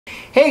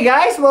Hey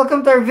guys,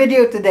 welcome to our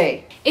video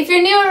today. If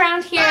you're new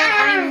around here,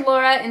 I'm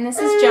Laura and this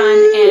is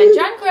John. And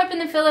John grew up in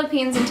the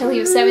Philippines until he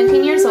was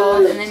 17 years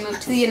old and then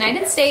moved to the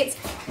United States.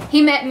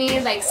 He met me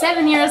like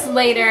 7 years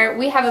later.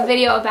 We have a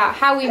video about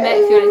how we met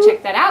if you want to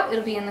check that out.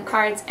 It'll be in the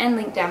cards and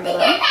link down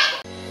below.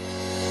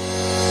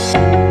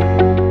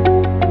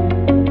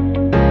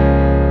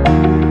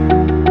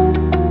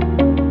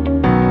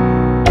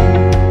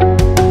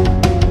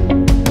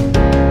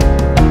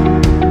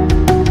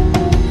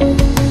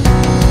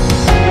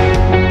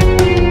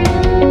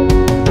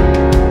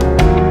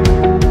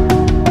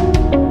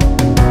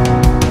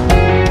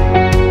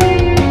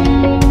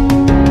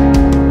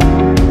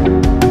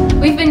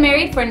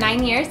 For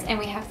 9 years and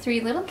we have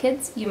 3 little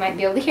kids. You might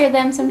be able to hear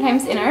them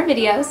sometimes in our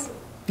videos.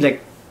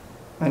 Like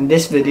on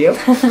this video.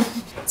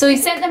 So we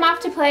sent them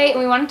off to play and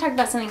we want to talk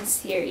about something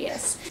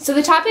serious. So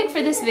the topic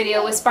for this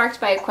video was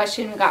sparked by a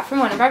question we got from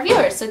one of our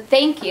viewers. So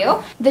thank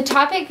you. The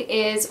topic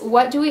is,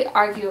 what do we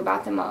argue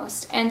about the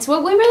most? And so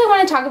what we really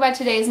want to talk about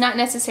today is not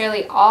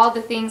necessarily all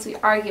the things we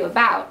argue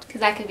about,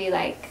 because that could be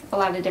like a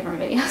lot of different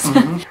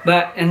videos.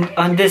 But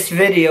on this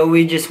video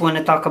we just want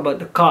to talk about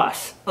the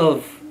cause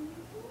of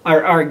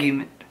our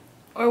argument.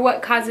 Or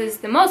what causes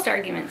the most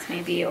arguments,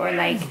 maybe, or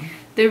like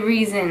the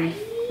reason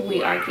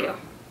we argue.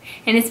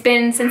 And it's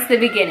been since the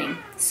beginning,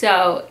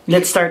 so...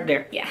 Let's start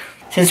there. Yeah.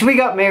 Since we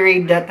got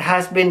married, that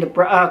has been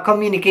the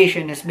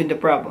communication has been the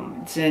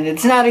problem. And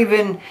it's not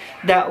even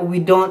that we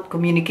don't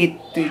communicate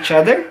to each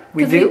other.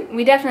 We do.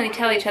 We definitely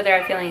tell each other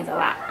our feelings a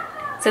lot.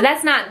 So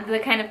that's not the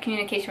kind of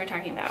communication we're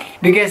talking about.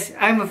 Because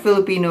I'm a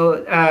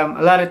Filipino,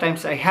 a lot of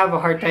times I have a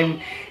hard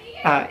time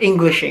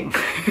Englishing.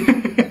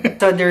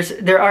 So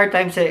there are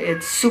times that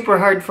it's super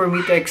hard for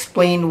me to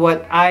explain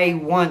what I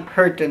want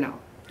her to know.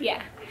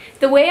 Yeah.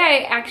 The way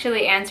I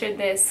actually answered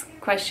this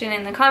question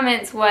in the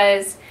comments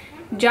was,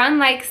 John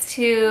likes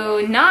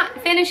to not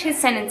finish his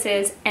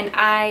sentences and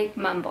I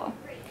mumble.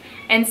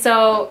 And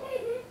so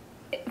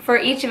for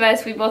each of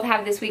us, we both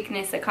have this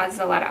weakness that causes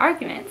a lot of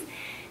arguments.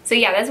 So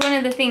yeah, that's one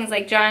of the things,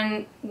 like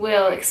John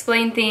will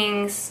explain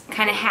things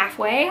kind of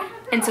halfway,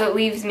 and so it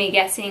leaves me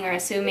guessing or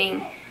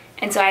assuming.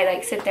 And so I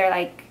like sit there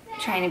like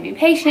trying to be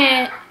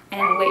patient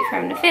and wait for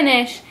him to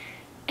finish,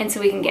 and so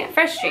we can get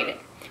frustrated.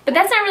 But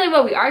that's not really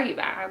what we argue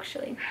about,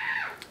 actually.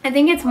 I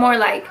think it's more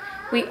like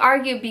we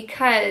argue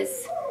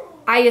because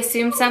I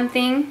assume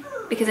something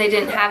because I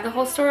didn't have the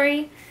whole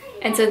story,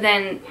 and so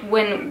then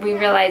when we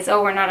realize,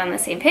 oh, we're not on the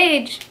same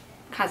page, it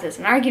causes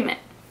an argument.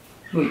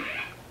 Wait,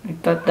 I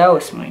thought that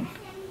was mine.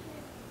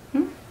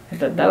 I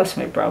thought that was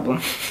my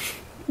problem.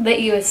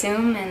 That you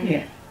assume and...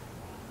 Yeah.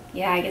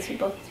 Yeah, I guess we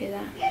both do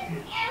that.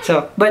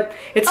 So, but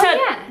it's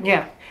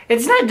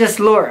it's not just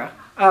Laura.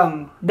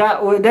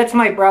 That's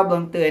my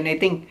problem too, and I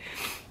think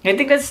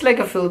that's like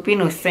a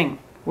Filipino thing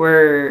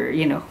where,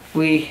 you know,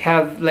 we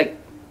have like,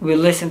 we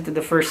listen to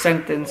the first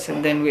sentence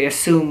and then we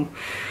assume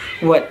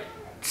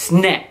what's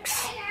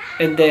next,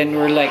 and then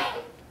we're like,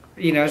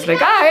 you know, it's like,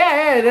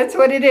 yeah, that's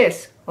what it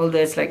is. Although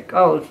it's like,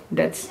 oh,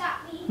 that's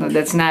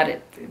not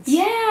it.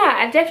 Yeah,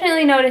 I've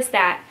definitely noticed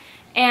that,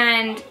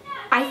 and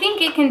I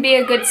think it can be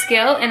a good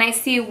skill, and I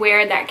see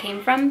where that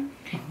came from,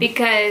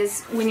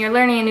 because when you're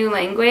learning a new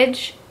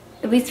language,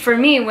 at least for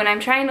me, when I'm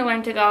trying to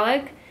learn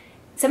Tagalog,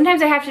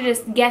 sometimes I have to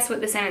just guess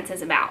what the sentence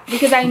is about,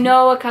 because I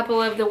know a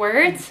couple of the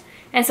words,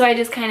 and so I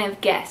just kind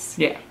of guess.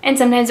 Yeah. And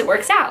sometimes it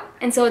works out.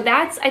 And so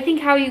that's, I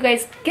think, how you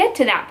guys get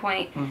to that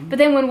point. But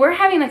then when we're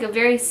having like a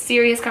very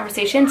serious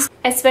conversation,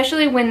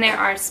 especially when there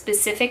are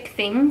specific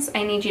things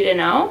I need you to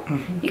know,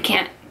 you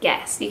can't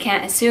guess, you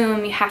can't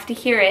assume, you have to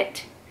hear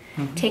it,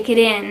 take it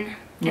in,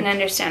 and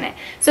understand it.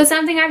 So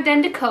something I've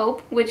done to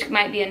cope, which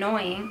might be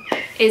annoying,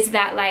 is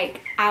that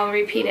like I'll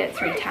repeat it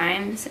 3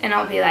 times and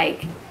I'll be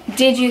like,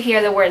 did you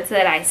hear the words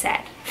that I said?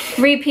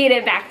 Repeat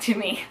it back to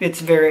me. It's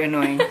very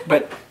annoying,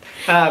 but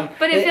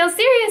it feels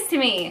serious to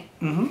me.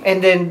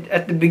 And then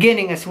at the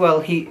beginning as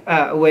well,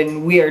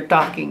 when we are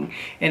talking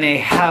and I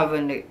have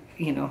an,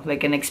 you know,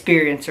 like an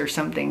experience or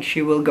something,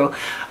 she will go,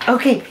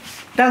 okay,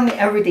 tell me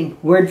everything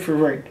word for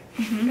word.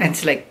 And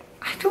it's like,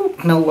 I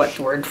don't know what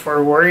word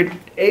for word,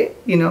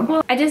 you know?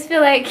 Well, I just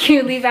feel like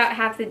you leave out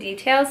half the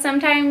details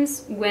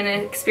sometimes when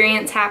an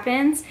experience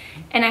happens,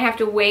 and I have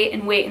to wait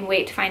and wait and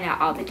wait to find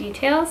out all the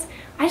details.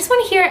 I just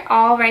want to hear it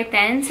all right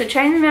then, so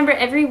try and remember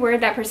every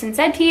word that person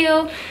said to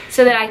you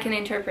so that I can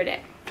interpret it.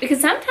 Because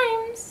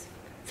sometimes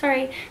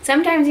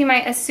you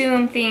might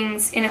assume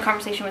things in a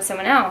conversation with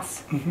someone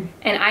else,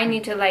 and I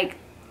need to like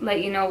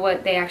let you know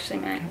what they actually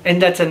meant.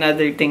 And that's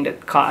another thing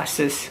that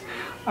causes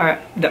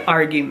the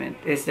argument,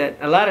 is that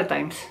a lot of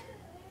times,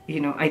 you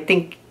know, I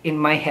think in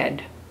my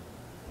head,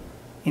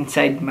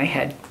 inside my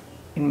head,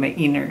 in my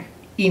inner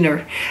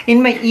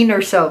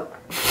self,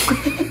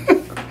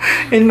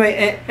 in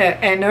my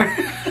inner.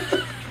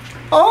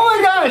 Oh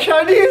my gosh,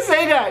 how do you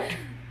say that?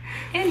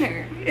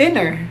 Inner.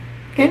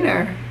 In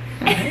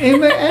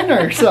my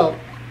inner self,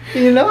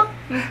 you know?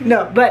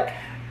 No, but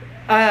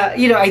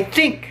you know, I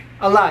think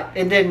a lot,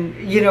 and then,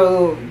 you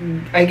know,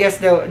 I guess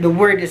the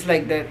word is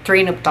like the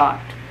train of thought.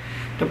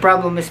 The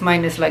problem is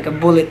mine is like a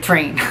bullet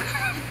train.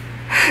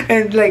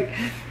 And like,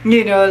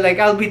 like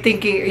I'll be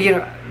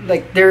thinking,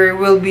 like there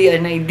will be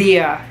an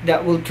idea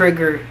that will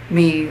trigger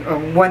me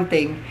on one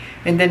thing,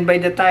 and then by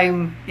the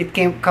time it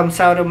comes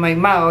out of my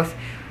mouth,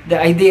 the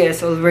idea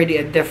is already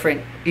a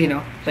different,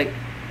 like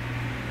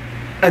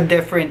a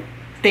different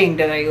thing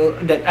that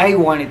I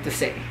wanted to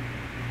say.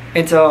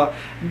 And so,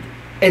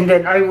 and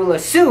then I will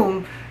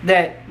assume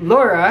that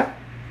Lora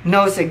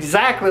knows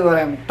exactly what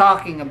I'm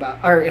talking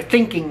about or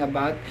thinking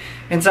about,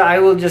 and so I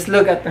will just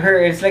look at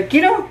her and it's like,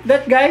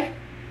 that guy,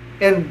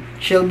 and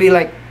she'll be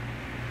like,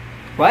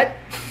 what?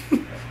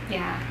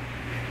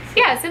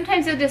 Yeah,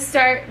 sometimes you'll just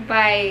start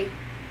by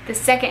the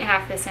second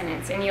half of the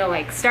sentence, and you'll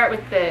like start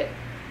with the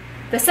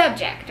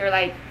subject, or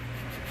like,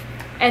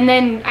 and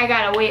then I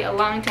gotta wait a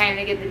long time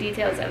to get the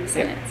details of the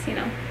sentence,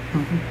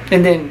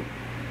 And then,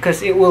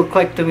 because it will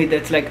click to me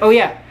that's like, oh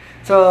yeah,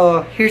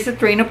 so here's the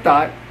train of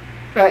thought.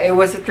 It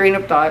was a train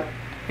of thought.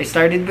 I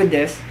started with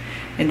this,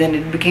 and then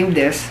it became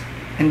this,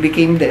 and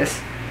became this,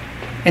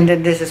 and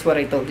then this is what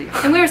I told you.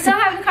 And we were still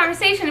having a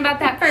conversation about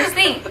that first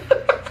thing,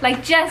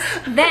 like just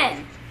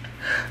then.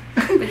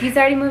 But he's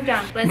already moved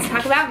on. Let's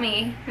talk about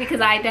me, because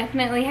I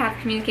definitely have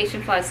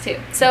communication flaws too.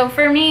 So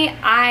for me,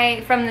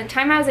 from the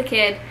time I was a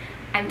kid,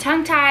 I'm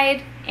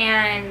tongue-tied,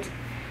 and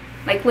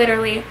like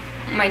literally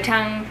my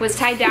tongue was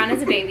tied down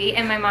as a baby,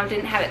 and my mom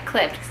didn't have it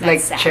clipped. Like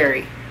sad.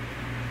 Cherry.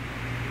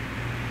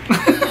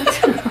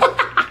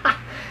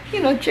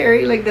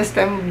 Cherry, like the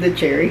stem of the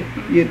cherry.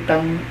 You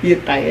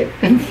tie it.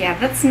 Yeah,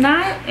 that's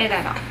not it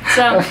at all.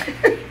 So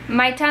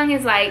my tongue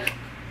is like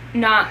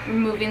not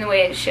moving the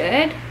way it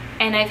should,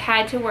 and I've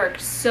had to work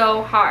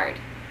so hard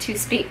to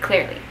speak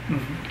clearly.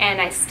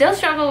 And I still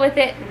struggle with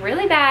it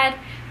really bad.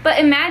 But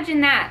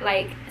imagine that,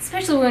 like,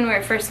 especially when we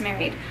were first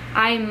married,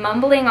 I'm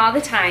mumbling all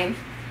the time,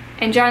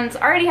 and John's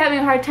already having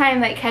a hard time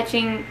like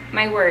catching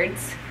my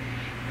words,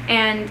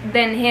 and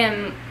then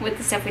him with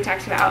the stuff we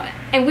talked about,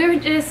 and we were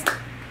just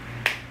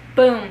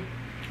boom.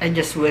 I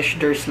just wish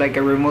there's like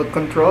a remote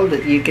control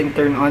that you can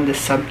turn on the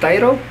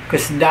subtitle,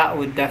 because that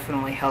would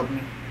definitely help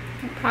me.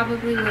 It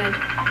probably would.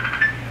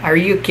 Are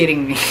you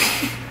kidding me?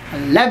 I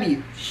love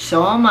you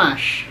so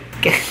much.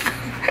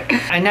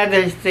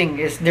 Another thing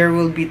is there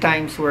will be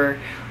times where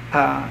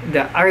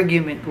the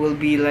argument will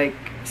be like,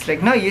 it's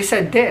like, no, you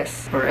said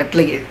this, or at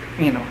least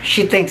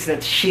she thinks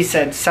that she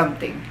said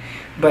something,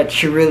 but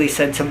she really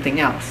said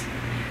something else.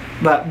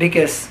 But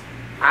because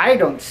I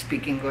don't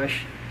speak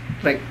English,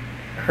 like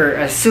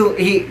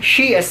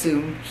she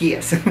assumed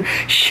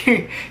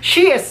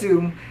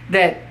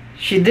that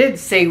she did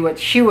say what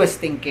she was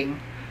thinking,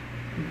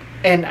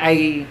 and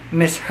I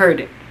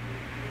misheard it.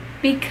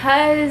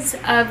 Because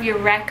of your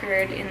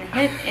record in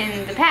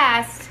the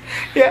past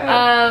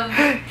of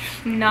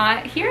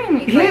not hearing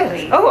me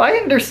clearly. Yes. Oh, I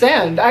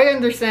understand. I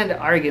understand the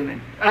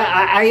argument.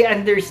 I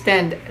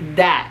understand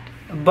that.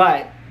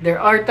 But there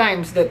are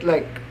times that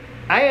like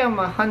I am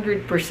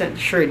 100%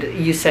 sure that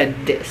you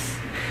said this,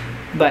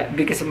 but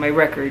because of my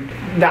record,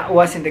 that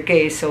wasn't the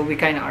case. So we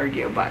kind of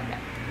argue about that.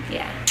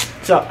 Yeah.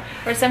 So.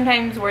 Or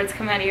sometimes words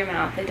come out of your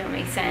mouth that don't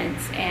make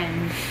sense,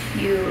 and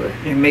you.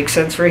 It makes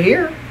sense right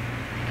here.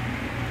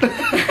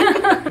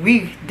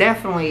 We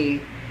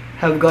definitely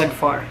have gone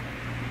far.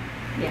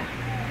 Yeah.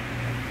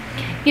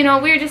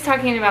 We were just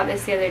talking about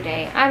this the other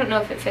day. I don't know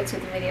if it fits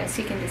with the video,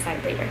 so you can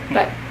decide later.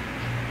 But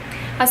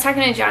I was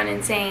talking to John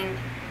and saying,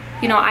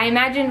 I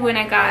imagined when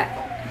I got...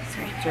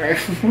 Sorry.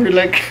 We're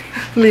like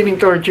leaning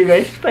towards you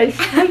guys.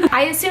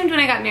 I assumed when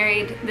I got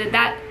married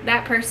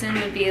that person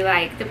would be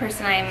like the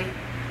person I'm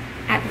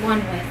at one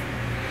with.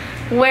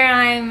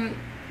 Where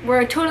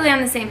we're totally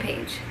on the same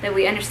page, that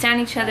we understand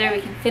each other,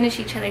 we can finish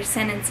each other's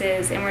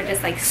sentences, and we're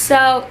just like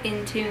so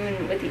in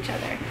tune with each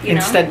other.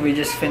 Instead, we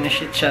just finish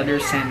each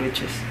other's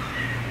sandwiches.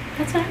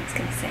 That's what I was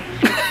gonna say.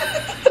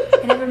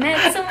 I never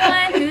met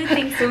someone who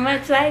thinks so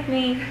much like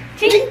me.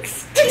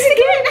 Jinx! Jinx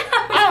again!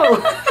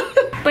 Oh!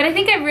 But I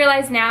think I've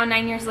realized now,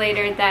 9 years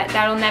later, that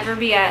that'll never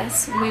be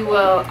us. We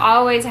will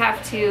always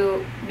have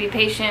to be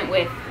patient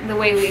with the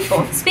way we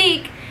both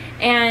speak,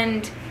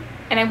 and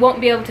I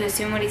won't be able to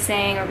assume what he's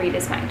saying or read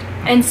his mind.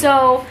 And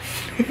so,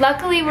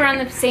 luckily we're on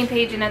the same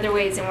page in other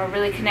ways, and we're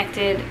really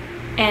connected.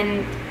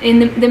 And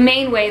in the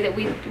main way that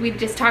we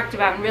just talked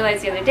about and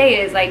realized the other day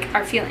is like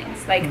our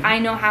feelings. Like I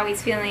know how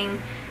he's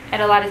feeling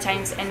at a lot of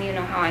times, and you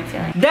know how I'm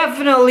feeling.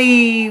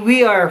 Definitely,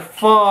 we are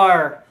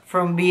far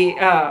from being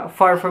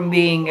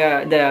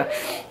the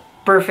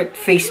perfect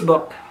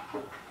Facebook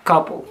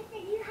couple.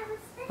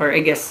 Or I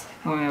guess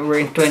we're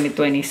in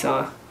 2020,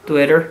 so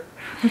Twitter.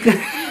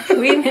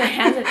 We don't even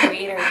have a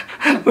Twitter.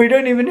 We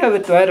don't even have a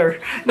Twitter.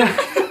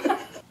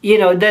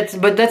 That's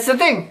the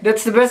thing.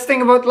 That's the best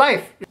thing about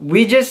life.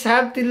 We just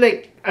have to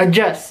like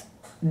adjust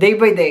day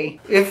by day.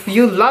 If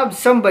you love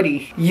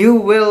somebody, you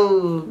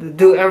will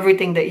do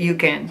everything that you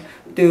can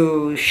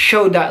to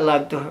show that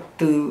love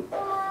to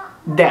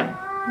them.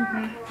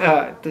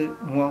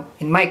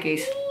 In my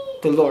case,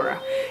 to Lora.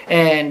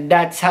 And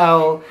that's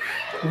how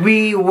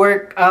we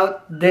work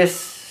out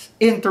this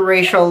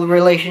interracial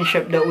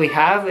relationship that we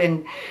have.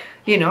 And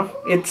you know,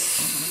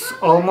 it's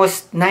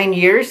almost 9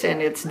 years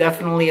and it's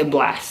definitely a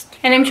blast.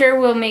 And I'm sure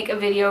we'll make a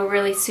video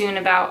really soon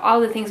about all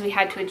the things we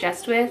had to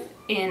adjust with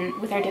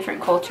our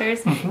different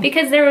cultures,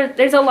 because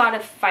there's a lot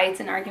of fights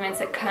and arguments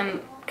that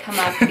come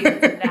up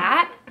because of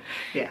that.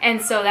 Yeah. And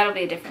so that'll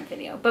be a different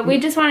video. But we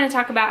just wanted to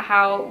talk about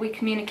how we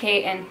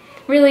communicate, and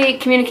really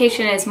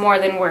communication is more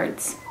than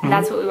words.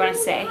 That's what we want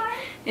to say.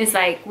 It's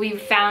like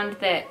we've found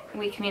that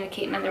we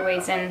communicate in other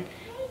ways, and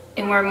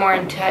we're more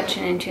in touch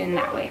and in tune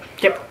that way.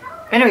 Yep.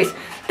 Anyways,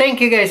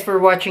 thank you guys for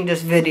watching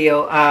this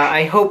video.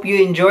 I hope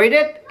you enjoyed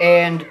it,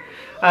 and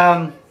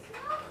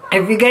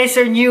if you guys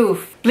are new,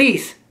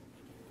 please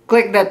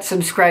click that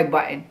subscribe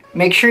button.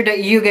 Make sure that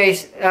you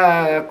guys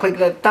click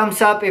the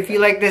thumbs up if you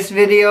like this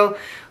video.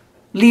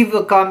 Leave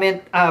a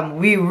comment.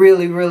 We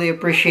really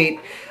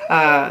appreciate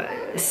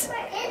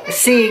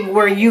seeing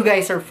where you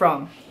guys are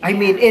from. I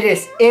mean, it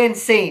is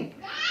insane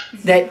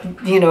that,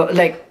 you know,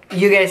 like,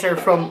 you guys are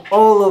from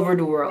all over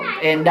the world,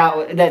 and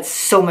that's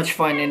so much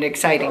fun and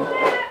exciting.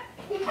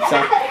 So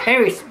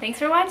anyways, thanks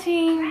for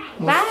watching.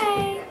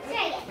 Bye.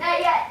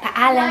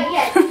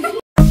 Paalam.